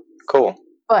it out. Cool.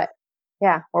 But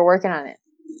yeah, we're working on it.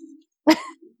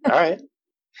 All right.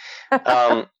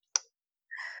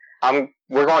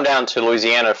 We're going down to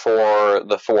Louisiana for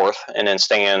the 4th, and then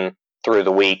staying through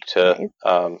the week to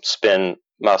spend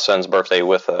my son's birthday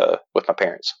with my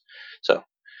parents. So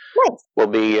we'll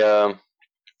be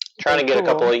trying to get a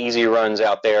couple of easy runs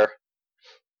out there.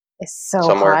 It's so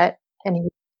Somewhere. hot and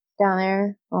heat down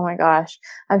there. Oh my gosh.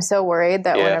 I'm so worried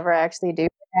that Yeah. whenever I actually do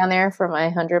get down there for my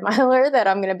 100-miler that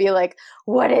I'm going to be like,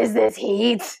 what is this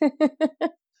heat?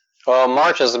 Well,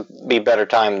 March is be better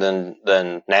time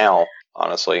than now,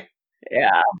 honestly.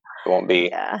 Yeah. It won't be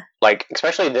Yeah. like,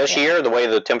 especially this year, the way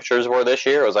the temperatures were this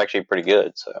year, it was actually pretty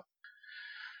good. So,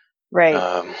 Right.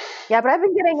 yeah, but I've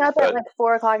been getting up at like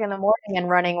 4 o'clock in the morning and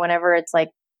running whenever it's like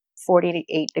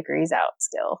 48 degrees out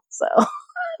still. So.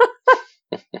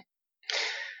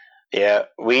 Yeah,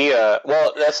 we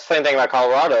well, that's the funny thing about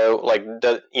Colorado. Like,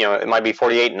 it might be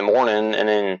 48 in the morning, and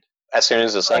then as soon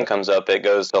as the sun comes up, it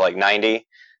goes to like 90,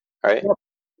 right?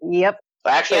 Yep.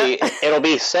 Actually, it'll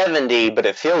be 70, but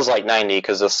it feels like 90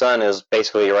 because the sun is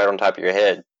basically right on top of your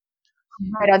head.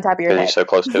 Right on top of your head. Because you're so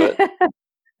close to it.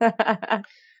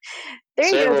 There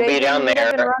you So go, we'll be Jason. down You guys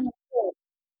there. been running too.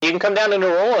 You can come down to New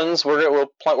Orleans. We're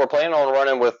planning on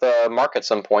running with Mark at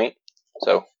some point.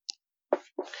 So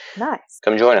Nice.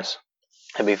 come join us.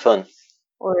 It'd be fun.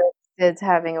 Or it's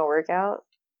having a workout.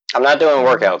 I'm not doing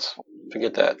workouts.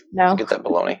 Forget that. No. Forget that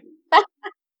baloney.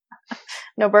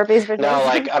 No burpees for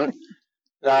No, Jason?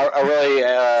 I really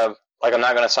I'm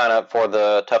not going to sign up for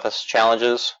the toughest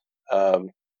challenges.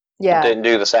 Yeah. Didn't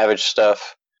do the savage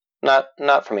stuff. Not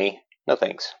for me. No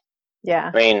thanks.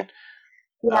 Yeah. I mean,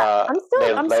 Yeah. I'm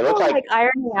still they look like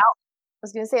ironing out. I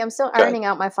was gonna say I'm still ironing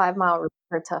out my 5-mile route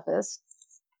for toughest.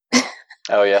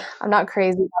 Oh yeah. I'm not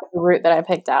crazy about the route that I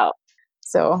picked out.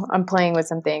 So I'm playing with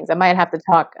some things. I might have to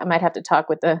talk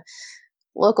with the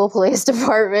local police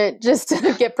department just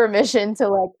to get permission to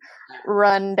like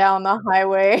run down the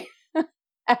highway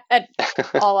at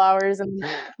all hours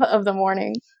of the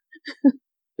morning.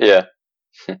 Yeah.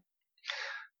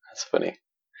 That's funny.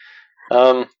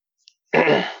 I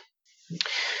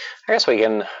guess we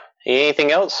can.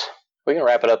 Anything else? We can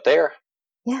wrap it up there.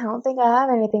 Yeah, I don't think I have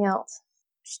anything else.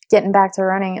 Just getting back to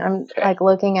running. I'm like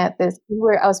looking at this.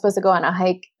 I was supposed to go on a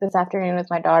hike this afternoon with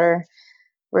my daughter.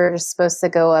 We're supposed to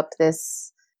go up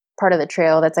this part of the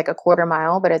trail that's like a 1/4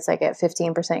 mile, but it's like at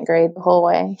 15% grade the whole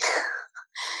way.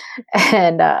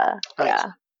 And Nice. yeah,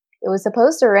 it was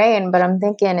supposed to rain, but I'm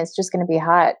thinking it's just going to be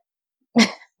hot.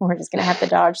 We're just going to have to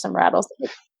dodge some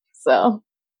rattlesnakes. So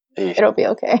it'll be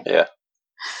okay. Yeah.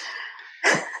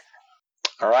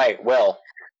 All right. Well,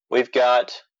 we've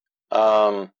got 2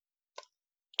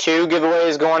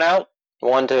 giveaways going out.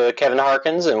 One to Kevin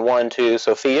Harkins and one to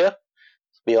Sophia.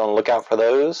 Be on the lookout for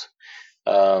those.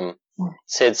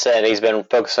 Sid said he's been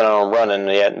focusing on running and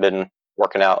he hadn't been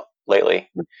working out lately.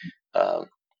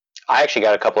 I actually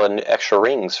got a couple of extra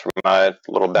rings from my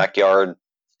little backyard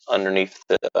underneath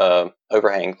the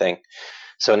overhang thing.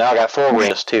 So now I got 4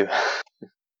 rings too.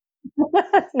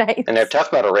 Nice. And they're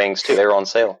Tough Mudder rings too. They were on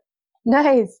sale.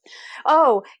 Nice.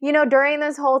 Oh, during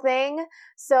this whole thing,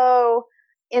 so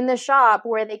in the shop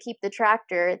where they keep the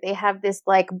tractor, they have this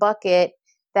like bucket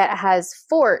that has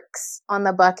forks on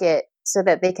the bucket so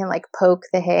that they can like poke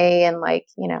the hay and like,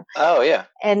 Oh yeah.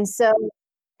 And so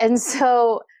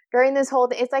during this whole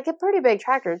it's like a pretty big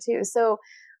tractor too. So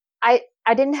I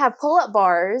didn't have pull-up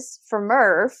bars for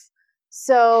Murph.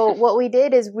 So what we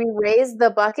did is we raised the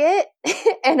bucket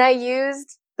and I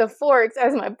used the forks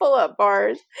as my pull-up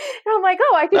bars. And I'm like,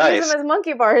 oh, I could use them as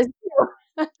monkey bars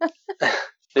too.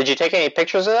 Did you take any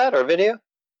pictures of that or video?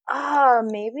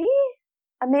 Maybe.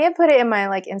 I may have put it in my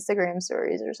like Instagram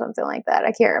stories or something like that.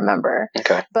 I can't remember.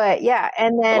 Okay. But yeah,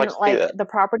 and then like the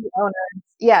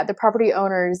property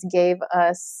owners gave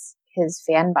us his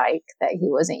fan bike that he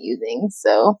wasn't using.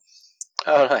 So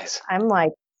oh, nice. I'm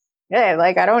like, yeah,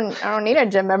 like I don't need a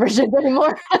gym membership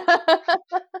anymore.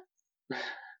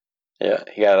 Yeah,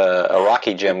 you got a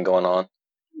Rocky gym going on.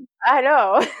 I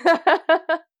know.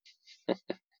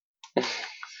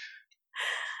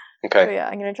 Okay. So yeah,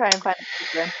 I'm gonna try and find a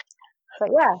picture. But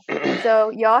yeah,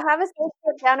 so y'all have a safe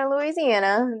trip down in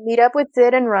Louisiana. Meet up with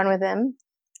Sid and run with him.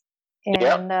 And I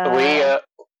don't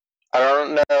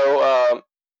know.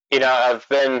 I've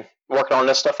been working on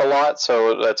this stuff a lot,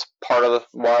 so that's part of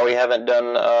why we haven't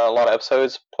done a lot of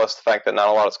episodes. Plus the fact that not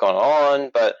a lot is going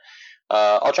on. But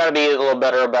I'll try to be a little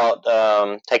better about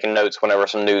taking notes whenever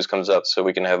some news comes up, so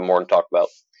we can have more to talk about.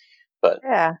 But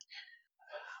yeah.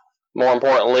 More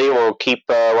importantly, we'll keep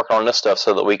working on this stuff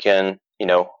so that we can,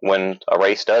 when a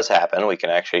race does happen, we can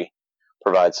actually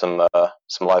provide some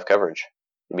live coverage.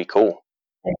 It'd be cool.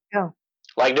 There you go.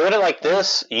 Like doing it like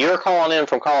this, you're calling in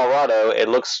from Colorado. It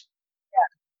looks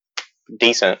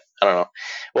decent. I don't know.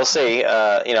 We'll see.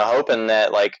 Hoping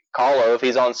that like Carlo, if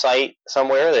he's on site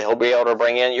somewhere, that he'll be able to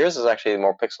bring in. Yours is actually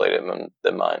more pixelated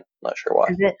than mine. I'm not sure why.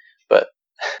 Is it? But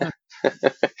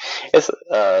it's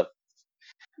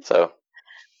so.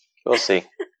 We'll see.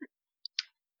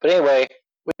 But anyway,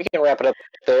 we can wrap it up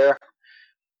there.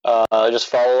 Just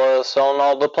follow us on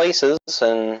all the places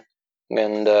and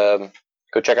go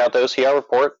check out the OCR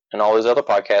Report and all these other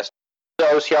podcasts.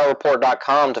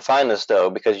 OCRreport.com to find us, though,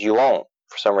 because you won't.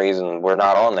 For some reason, we're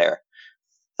not on there.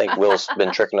 I think Will's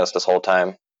been tricking us this whole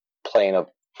time, playing a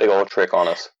big old trick on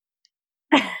us.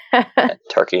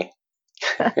 Turkey.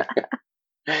 All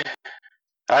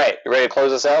right, you ready to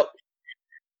close this out?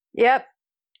 Yep.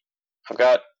 I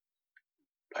got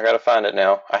to find it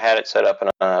now. I had it set up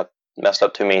and I messed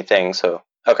up too many things. So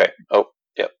okay. Oh,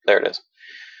 yep, there it is.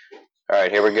 All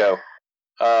right, here we go.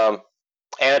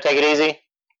 Anna, take it easy.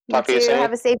 Talk to you soon.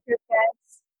 Have a safe trip, guys.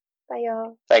 Bye,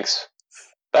 y'all. Thanks.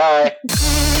 Bye.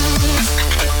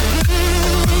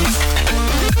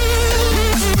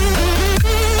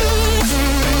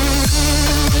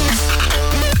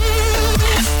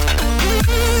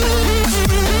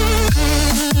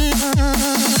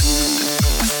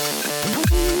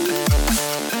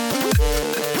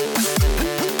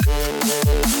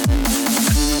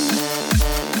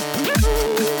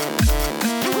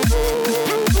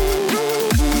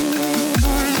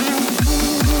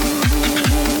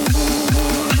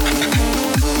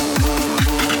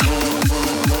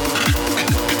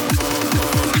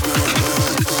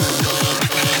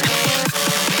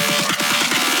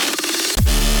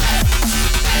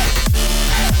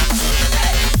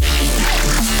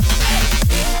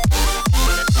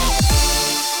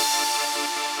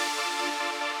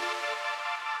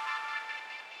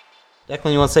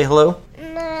 Declan, you want to say hello?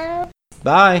 No.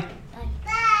 Bye.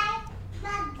 Bye.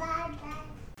 Bye.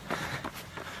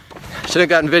 Should have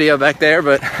gotten video back there,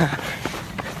 but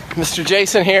Mr.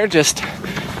 Jason here just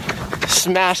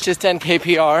smashed his 10K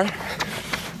PR.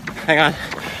 Hang on.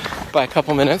 By a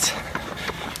couple minutes.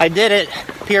 I did it.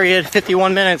 Period.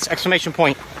 51 minutes. Exclamation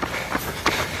point.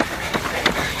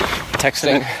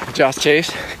 Texting Josh Chase.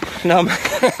 No.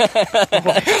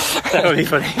 That would be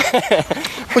funny.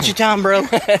 What's your time, bro?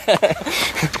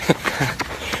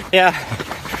 Yeah.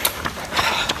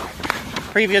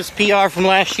 Previous PR from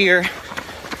last year.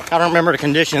 I don't remember the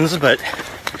conditions, but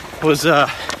it was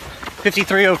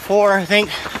 53:04, I think.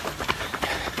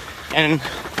 And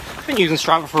I've been using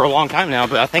Strava for a long time now,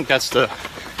 but I think that's the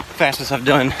fastest I've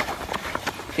done,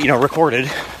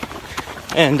 recorded.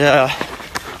 And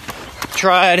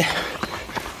tried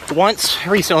once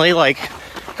recently, like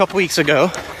a couple weeks ago.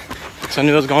 So I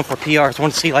knew I was going for PRs. I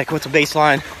wanted to see what's a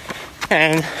baseline.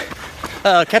 And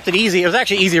kept it easy. It was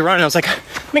actually easy running. I was like,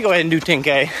 let me go ahead and do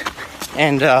 10K.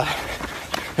 And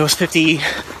it was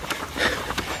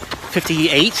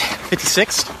 58,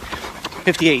 56,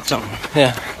 58 something.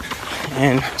 Yeah.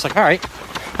 And I was like, all right,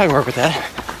 I can work with that.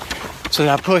 So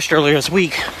then I pushed earlier this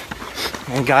week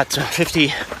and got to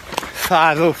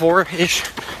 55:04-ish,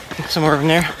 somewhere in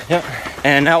there. Yep.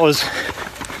 And it was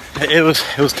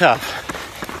tough.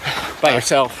 By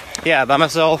yourself. Yeah, by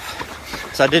myself.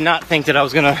 So I did not think that I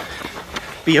was gonna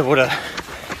be able to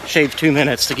shave 2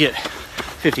 minutes to get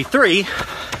 53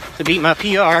 to beat my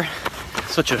PR.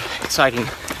 Such an exciting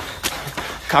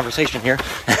conversation here.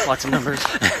 Lots of numbers.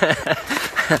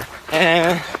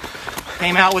 And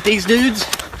came out with these dudes.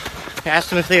 Asked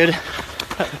them if they would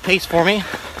pace for me.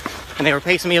 And they were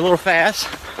pacing me a little fast.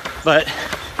 But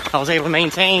I was able to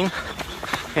maintain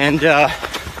and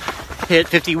hit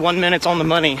 51 minutes on the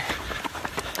money.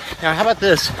 Now, how about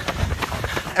this?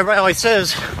 Everybody always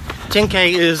says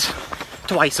 10K is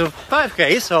twice of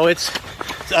 5K, so it's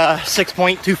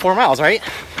 6.24 miles, right?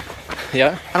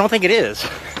 Yeah. I don't think it is.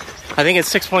 I think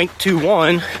it's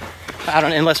 6.21. I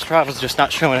don't, unless Strava's just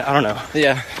not showing it. I don't know.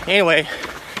 Yeah. Anyway,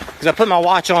 because I put my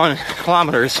watch on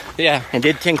kilometers. Yeah. And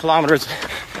did 10 kilometers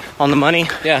on the money.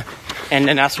 Yeah. And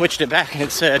then I switched it back and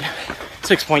it said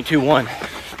 6.21.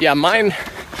 Yeah, mine.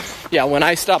 Yeah, when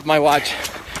I stopped my watch,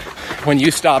 when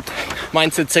you stopped, mine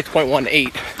said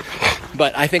 6.18.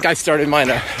 But I think I started mine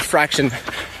a fraction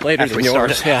later than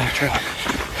yours. Yeah, true.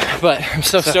 But I'm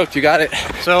so stoked you got it.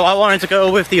 So I wanted to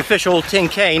go with the official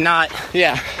 10K, not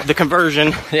the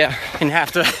conversion. Yeah. And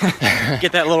have to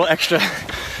get that little extra.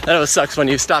 That always sucks when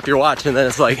you stop your watch and then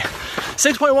it's like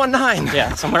 6.19.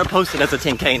 Yeah, so I'm going to post it as a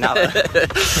 10K,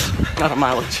 not a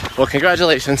mileage. Well,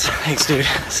 congratulations. Thanks, dude.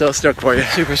 So stoked for you.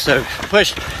 Super stoked.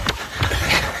 Pushed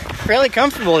fairly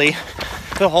comfortably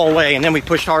the whole way, and then we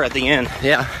pushed hard at the end.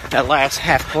 Yeah. That last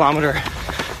half kilometer,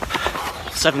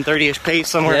 7:30-ish pace,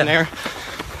 somewhere in there.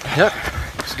 Yep.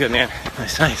 It's good, man.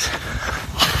 Nice.